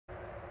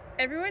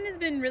Everyone has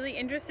been really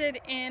interested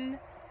in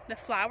the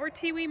flower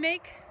tea we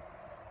make,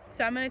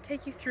 so I'm going to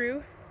take you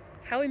through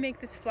how we make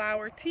this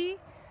flower tea,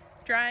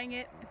 drying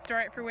it and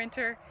storing it for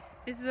winter.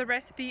 This is a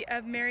recipe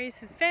of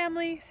Marius's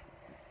family.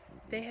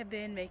 They have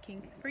been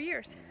making for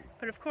years,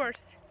 but of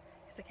course,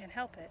 because I can't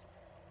help it,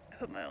 I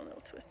put my own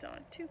little twist on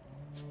it too.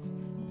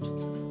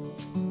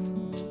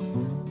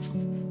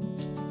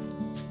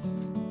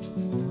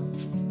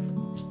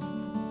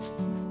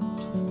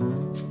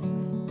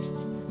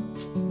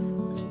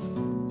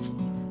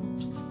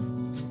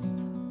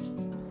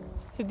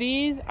 So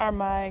these are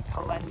my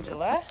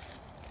calendula.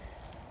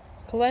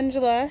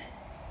 Calendula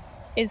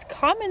is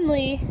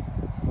commonly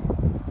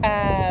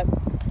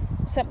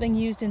something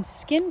used in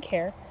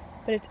skincare,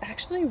 but it's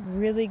actually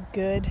really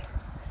good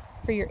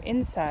for your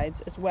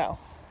insides as well.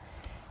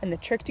 And the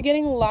trick to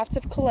getting lots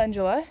of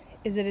calendula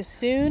is that as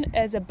soon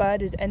as a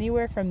bud is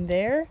anywhere from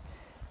there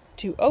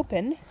to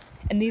open,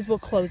 and these will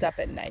close up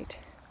at night,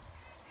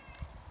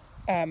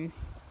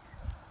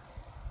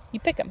 you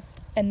pick them.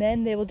 And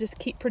then they will just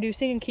keep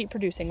producing and keep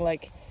producing.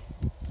 Like,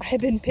 I have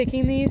been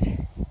picking these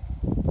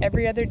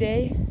every other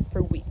day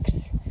for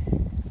weeks.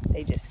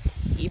 They just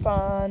keep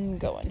on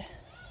going.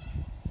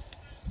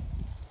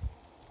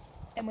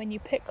 And when you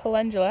pick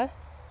calendula,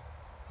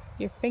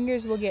 your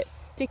fingers will get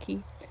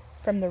sticky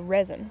from the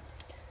resin.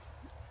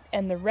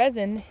 And the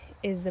resin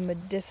is the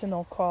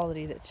medicinal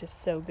quality that's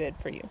just so good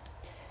for you.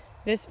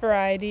 This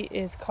variety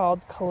is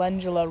called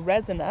Calendula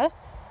resina,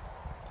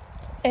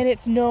 and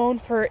it's known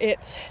for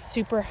its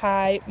super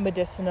high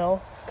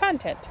medicinal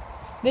content.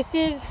 This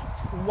is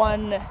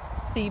one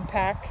seed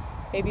pack,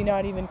 maybe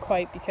not even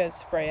quite,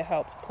 because Freya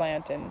helped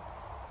plant and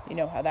you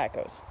know how that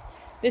goes.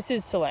 This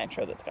is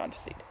cilantro that's gone to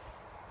seed.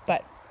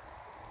 But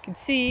you can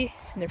see,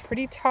 and they're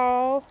pretty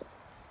tall.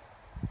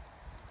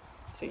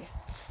 Let's see,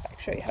 I can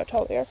show you how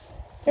tall they are.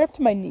 They're up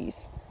to my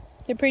knees.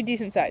 They're pretty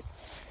decent size.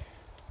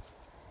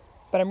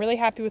 But I'm really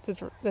happy with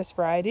this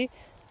variety.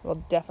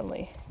 We'll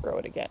definitely grow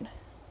it again.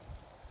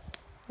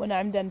 When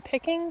I'm done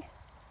picking,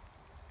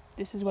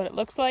 this is what it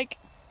looks like.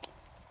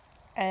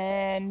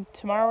 And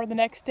tomorrow or the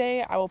next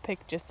day, I will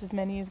pick just as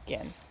many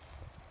again.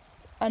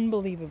 It's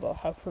unbelievable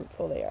how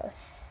fruitful they are.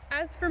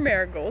 As for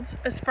marigolds,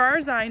 as far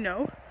as I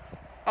know,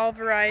 all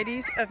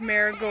varieties of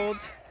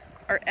marigolds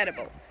are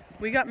edible.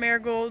 We got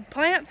marigold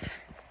plants,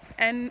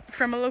 and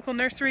from a local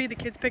nursery, the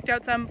kids picked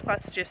out some,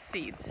 plus just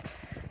seeds.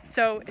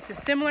 So it's a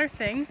similar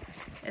thing,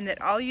 in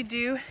that all you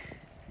do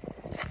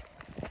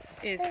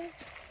is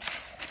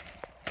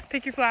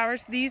pick your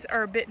flowers. These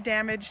are a bit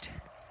damaged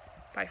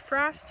by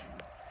frost,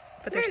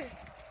 but they're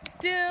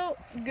still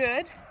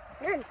good.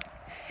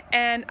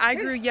 And I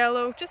grew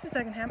yellow, just a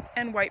second, Ham,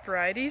 and white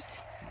varieties.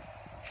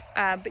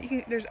 But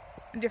there's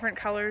different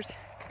colors,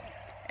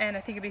 and I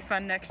think it'd be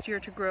fun next year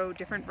to grow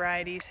different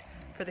varieties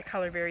for the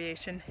color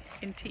variation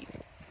in tea.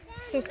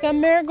 So some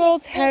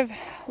marigolds have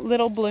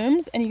little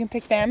blooms, and you can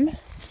pick them,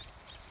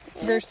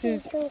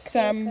 versus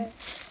some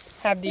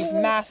have these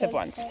massive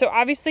ones. So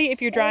obviously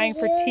if you're drying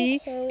for tea,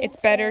 it's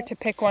better to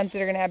pick ones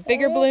that are going to have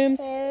bigger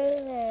blooms.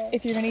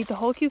 If you're going to eat the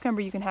whole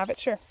cucumber, you can have it,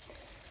 sure.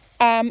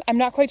 I'm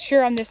not quite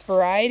sure on this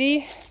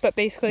variety, but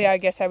basically I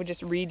guess I would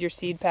just read your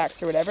seed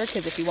packs or whatever,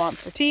 because if you want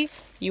for tea,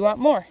 you want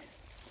more.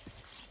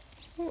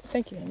 Oh,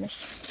 thank you, Hamish.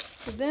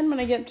 So then when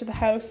I get to the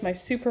house, my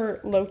super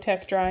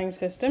low-tech drying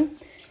system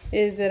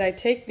is that I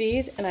take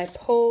these and I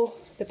pull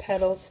the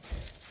petals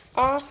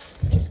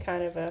off, which is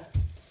kind of a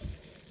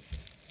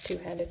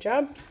two-handed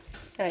job.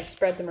 And I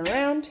spread them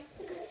around,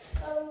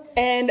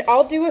 and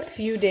I'll do a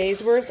few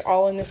days worth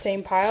all in the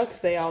same pile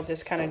because they all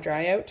just kind of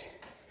dry out.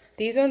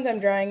 These ones I'm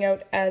drying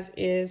out as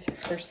is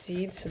for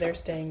seeds, so they're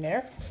staying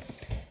there.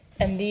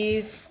 And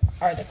these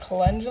are the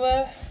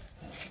calendula.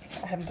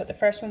 I haven't put the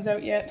fresh ones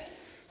out yet.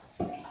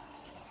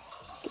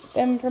 Get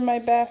them from my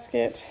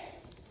basket.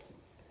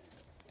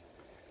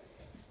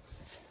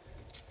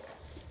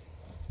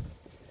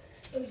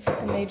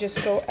 And they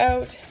just go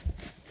out.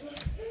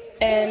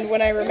 And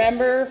when I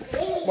remember,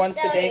 once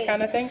a day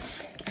kind of thing,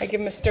 I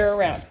give them a stir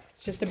around.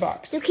 It's just a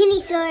box.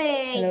 Zucchini sword.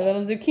 And a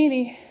little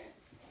zucchini.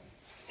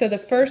 So the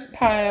first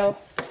pile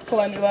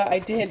calendula I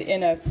did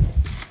in a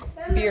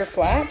beer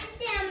flat.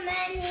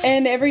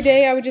 And every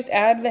day I would just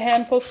add the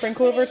handful,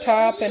 sprinkle over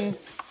top, and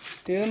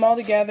do them all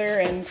together.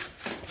 And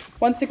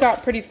once it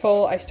got pretty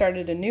full, I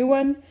started a new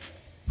one.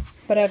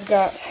 But I've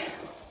got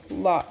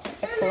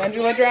lots of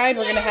calendula dried.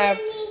 We're going to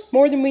have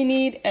more than we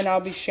need, and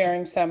I'll be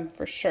sharing some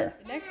for sure.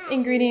 The next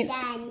ingredients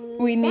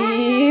we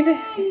need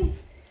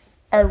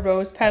are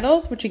rose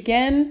petals, which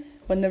again,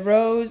 when the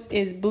rose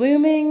is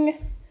blooming,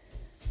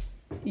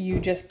 you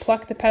just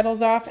pluck the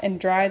petals off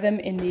and dry them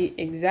in the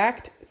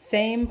exact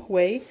same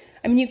way.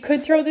 I mean, you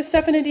could throw this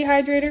stuff in a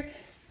dehydrator,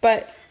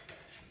 but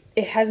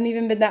it hasn't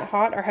even been that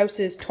hot. Our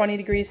house is 20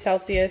 degrees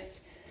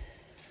Celsius,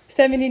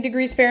 70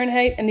 degrees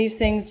Fahrenheit, and these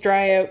things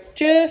dry out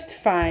just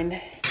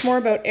fine. It's more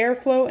about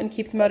airflow and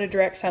keep them out of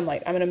direct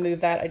sunlight. I'm going to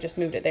move that. I just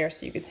moved it there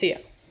so you could see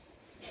it.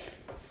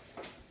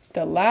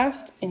 The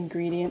last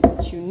ingredient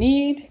that you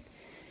need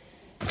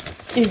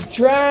is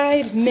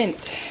dried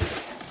mint.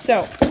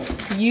 So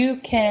you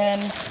can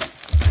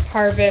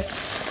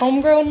harvest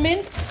homegrown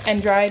mint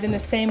and dry it in the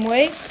same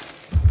way.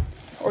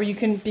 Or you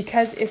can,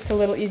 because it's a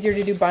little easier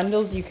to do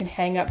bundles, you can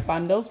hang up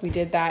bundles. We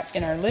did that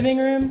in our living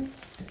room.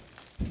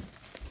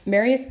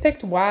 Marius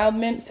picked wild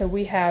mint, so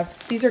we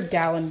have, these are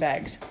gallon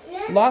bags.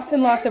 Lots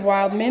and lots of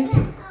wild mint,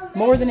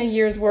 more than a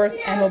year's worth,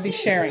 and we'll be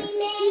sharing.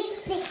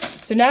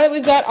 So now that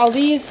we've got all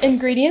these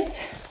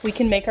ingredients, we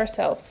can make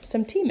ourselves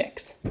some tea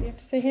mix. What do you have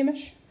to say,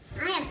 Hamish?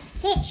 I have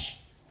fish.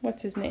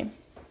 What's his name?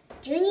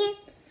 Junior.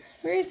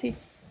 Where is he?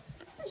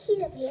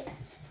 He's up here.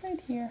 Right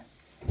here.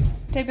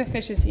 What type of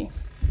fish is he?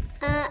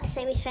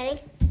 Same as fighting.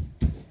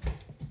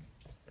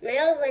 My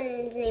old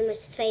one's name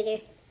was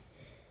Fighter.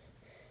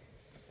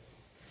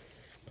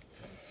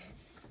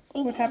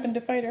 What happened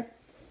to Fighter?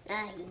 He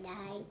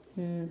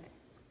died.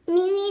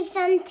 Maybe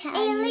sometime.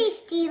 At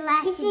least he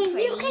lasted for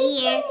a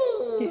year.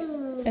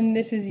 Yeah. And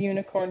this is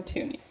Unicorn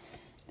Toonie.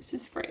 This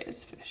is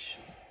Freya's fish.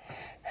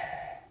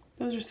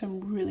 Those are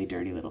some really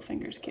dirty little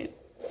fingers, kid.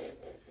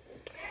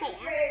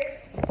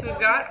 So we've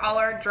got all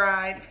our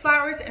dried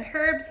flowers and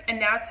herbs, and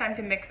now it's time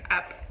to mix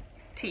up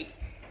tea.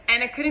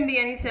 And it couldn't be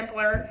any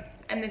simpler,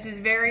 and this is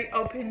very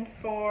open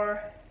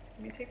for,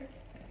 let me take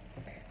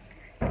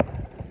her,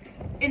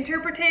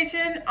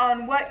 interpretation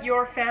on what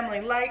your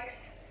family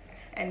likes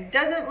and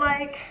doesn't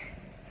like.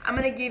 I'm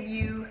gonna give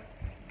you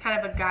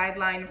kind of a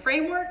guideline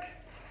framework,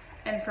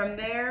 and from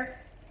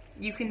there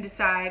you can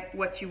decide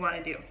what you want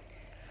to do.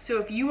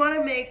 So if you want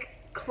to make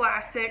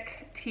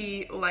classic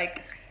tea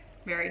like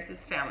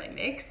Marius's family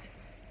makes,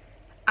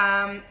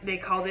 they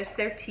call this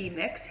their tea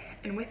mix,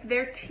 and with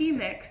their tea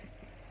mix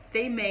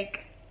they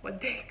make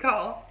what they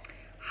call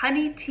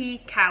honey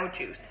tea cow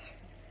juice.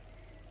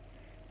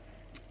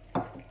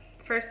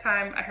 First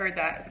time I heard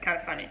that, it's kind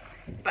of funny,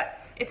 but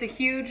it's a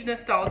huge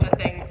nostalgia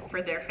thing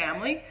for their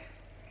family.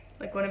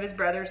 Like one of his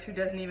brothers who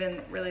doesn't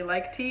even really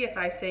like tea, if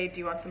I say, do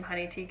you want some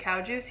honey tea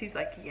cow juice? He's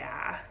like,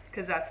 yeah,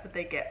 because that's what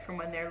they get from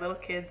when they're little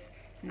kids,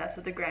 and that's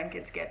what the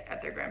grandkids get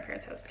at their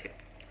grandparents' house too,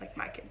 like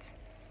my kids.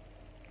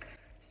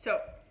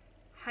 So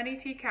honey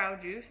tea cow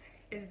juice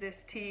is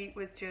this tea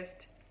with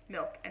just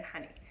milk and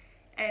honey.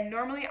 And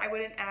normally I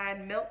wouldn't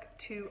add milk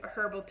to a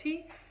herbal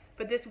tea,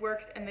 but this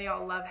works and they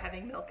all love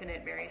having milk in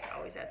it. Marius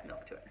always adds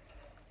milk to it.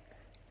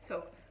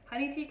 So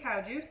honey tea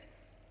cow juice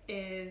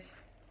is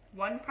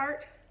 1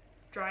 part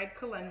dried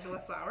calendula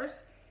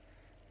flowers,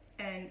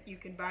 and you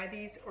can buy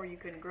these or you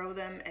can grow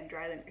them and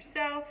dry them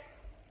yourself.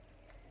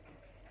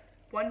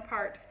 1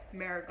 part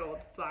marigold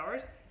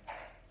flowers,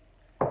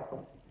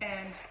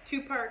 and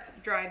 2 parts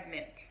dried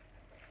mint.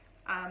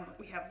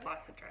 We have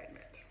lots of dried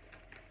mint.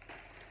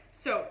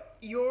 So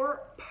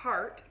your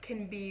part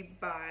can be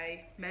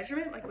by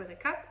measurement, like with a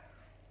cup,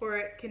 or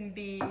it can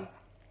be,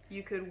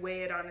 you could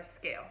weigh it on a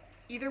scale.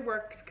 Either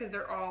works because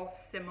they're all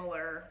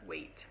similar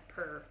weight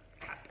per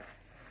cup.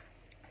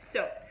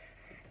 So,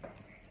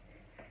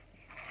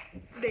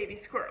 baby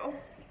squirrel,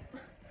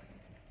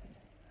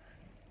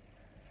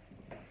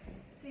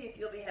 see if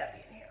you'll be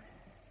happy in here.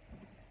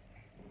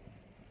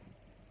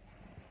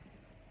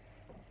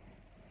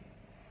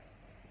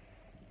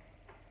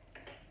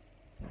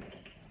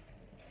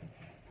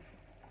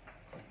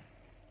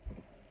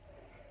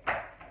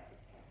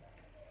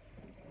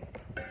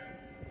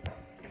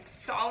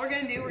 So all we're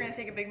gonna do, we're gonna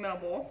take a big metal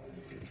bowl,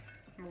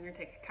 and we're gonna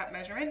take a cup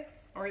measurement,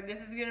 or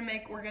this is gonna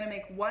make, we're gonna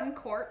make 1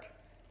 quart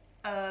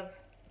of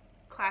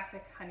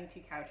classic honey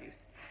tea cow juice.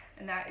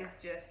 And that is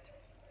just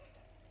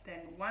then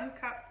 1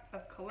 cup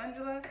of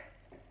calendula.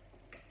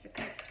 There's a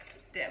few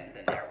stems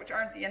in there, which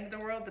aren't the end of the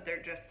world, but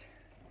they're just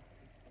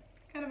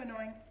kind of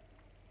annoying.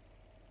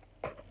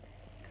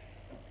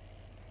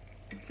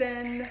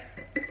 Then,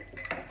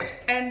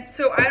 and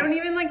so I don't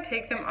even like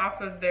take them off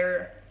of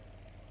their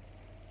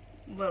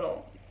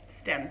little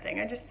stem thing.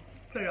 I just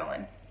put it all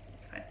in.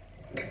 It's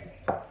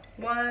fine.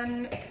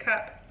 1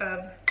 cup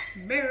of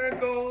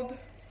marigold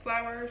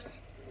flowers.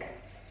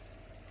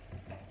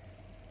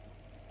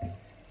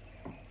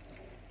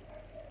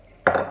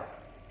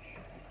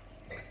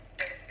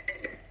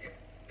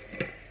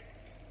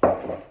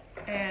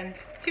 And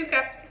 2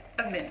 cups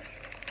of mint.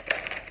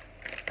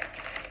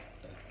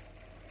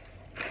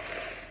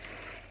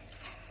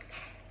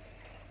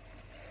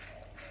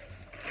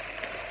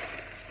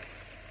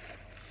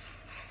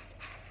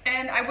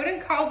 And I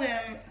wouldn't call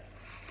them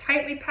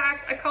tightly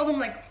packed, I call them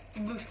like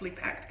loosely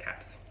packed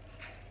cups.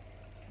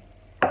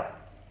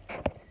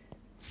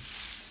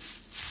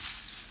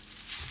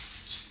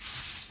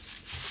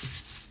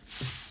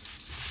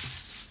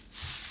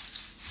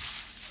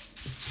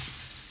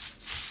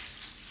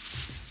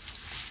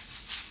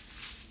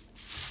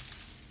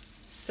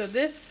 So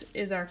this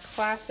is our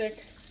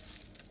classic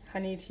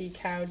honey tea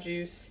cow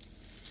juice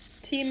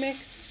tea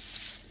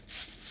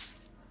mix.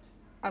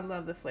 I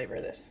love the flavor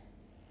of this.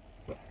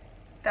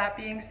 That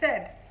being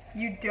said,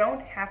 you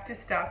don't have to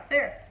stop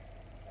there.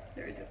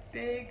 There's a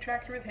big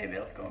tractor with hay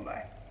bales going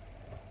by.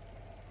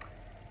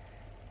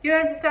 You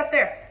don't have to stop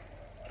there.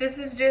 This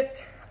is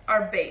just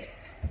our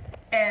base,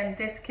 and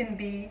this can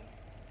be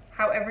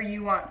however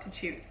you want to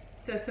choose.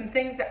 So some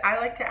things that I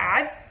like to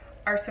add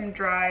are some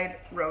dried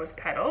rose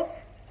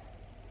petals.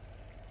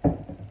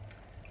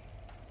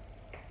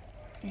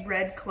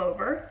 red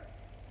clover.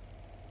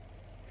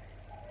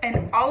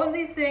 And all of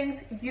these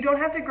things, you don't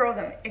have to grow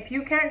them. If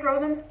you can't grow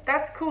them,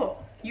 that's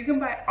cool. You can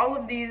buy all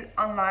of these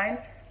online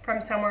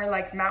from somewhere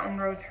like Mountain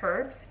Rose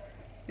Herbs.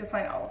 You'll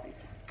find all of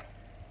these.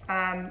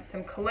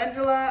 Some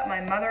calendula.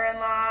 My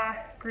mother-in-law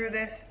grew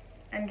this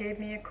and gave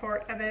me a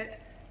quart of it,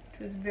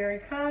 which was very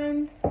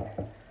kind.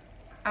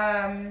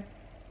 Chamomile.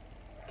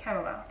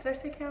 Did I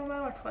say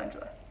chamomile or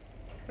calendula?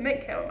 I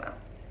meant chamomile.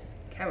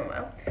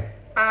 Chamomile.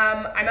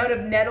 I'm out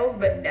of nettles,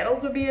 but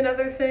nettles would be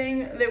another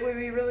thing that would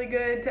be really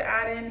good to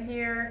add in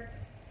here.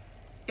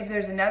 If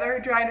there's another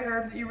dried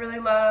herb that you really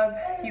love,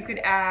 you could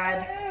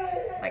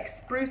add like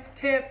spruce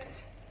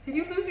tips. Did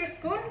you lose your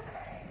spoon?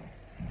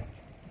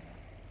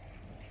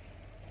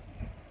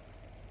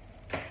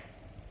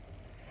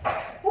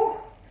 Whew.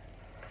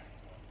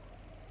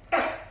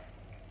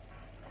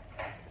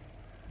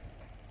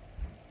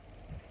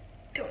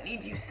 Don't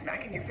need you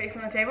smacking your face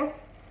on the table.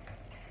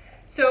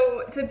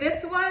 So to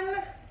this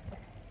one,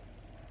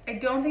 I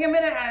don't think I'm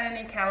gonna add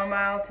any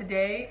chamomile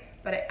today,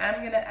 but I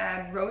am gonna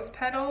add rose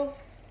petals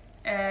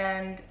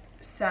and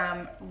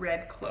some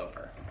red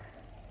clover.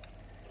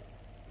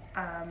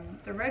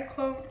 The red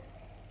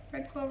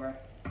clover,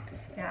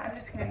 yeah, I'm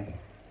just gonna,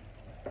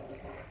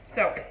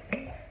 so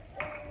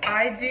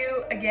I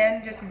do,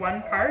 again, just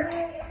one part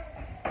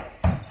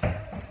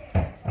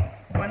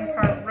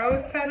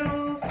rose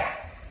petals,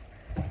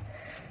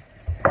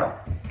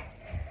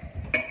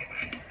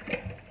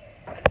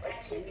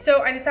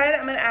 so I decided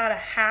I'm gonna add a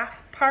half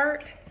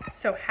part,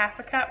 so half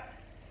a cup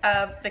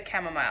of the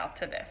chamomile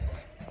to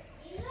this.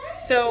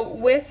 So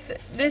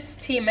with this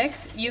tea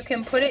mix, you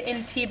can put it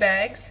in tea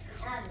bags,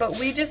 but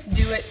we just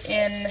do it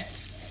in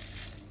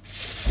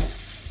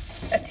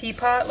a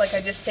teapot. Like I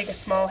just take a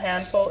small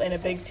handful in a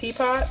big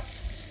teapot,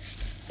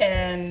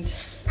 and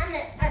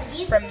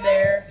from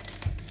there,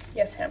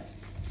 yes, ma'am.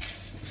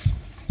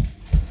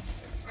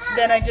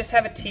 Then I just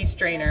have a tea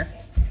strainer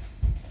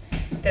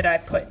that I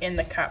put in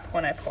the cup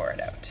when I pour it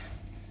out.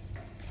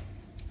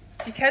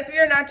 Because we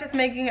are not just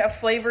making a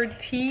flavored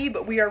tea,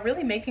 but we are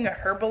really making a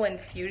herbal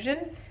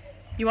infusion,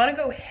 you want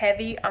to go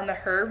heavy on the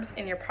herbs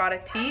in your pot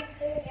of tea.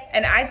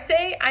 And I'd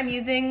say I'm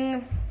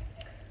using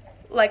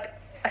like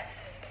a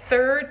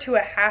third to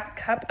a half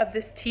cup of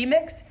this tea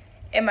mix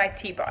in my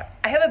teapot.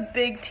 I have a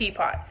big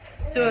teapot.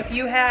 So if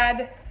you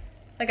had,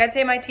 like I'd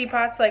say my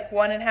teapot's like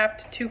 1.5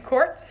 to 2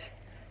 quarts.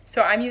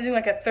 So I'm using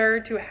like a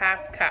third to a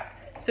half cup.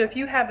 So if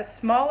you have a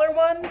smaller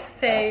one,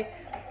 say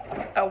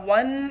a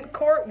 1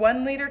 quart,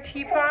 1 liter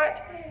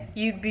teapot,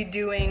 you'd be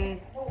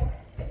doing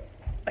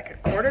like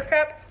a 1/4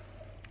 cup.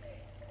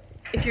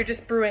 If you're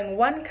just brewing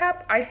 1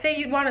 cup, I'd say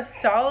you'd want a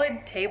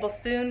solid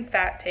tablespoon,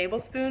 fat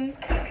tablespoon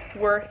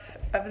worth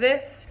of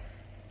this,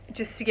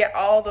 just to get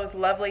all those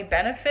lovely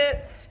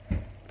benefits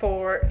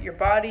for your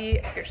body,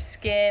 your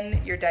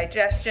skin, your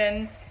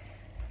digestion.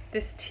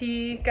 This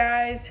tea,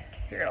 guys,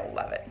 you're gonna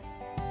love it.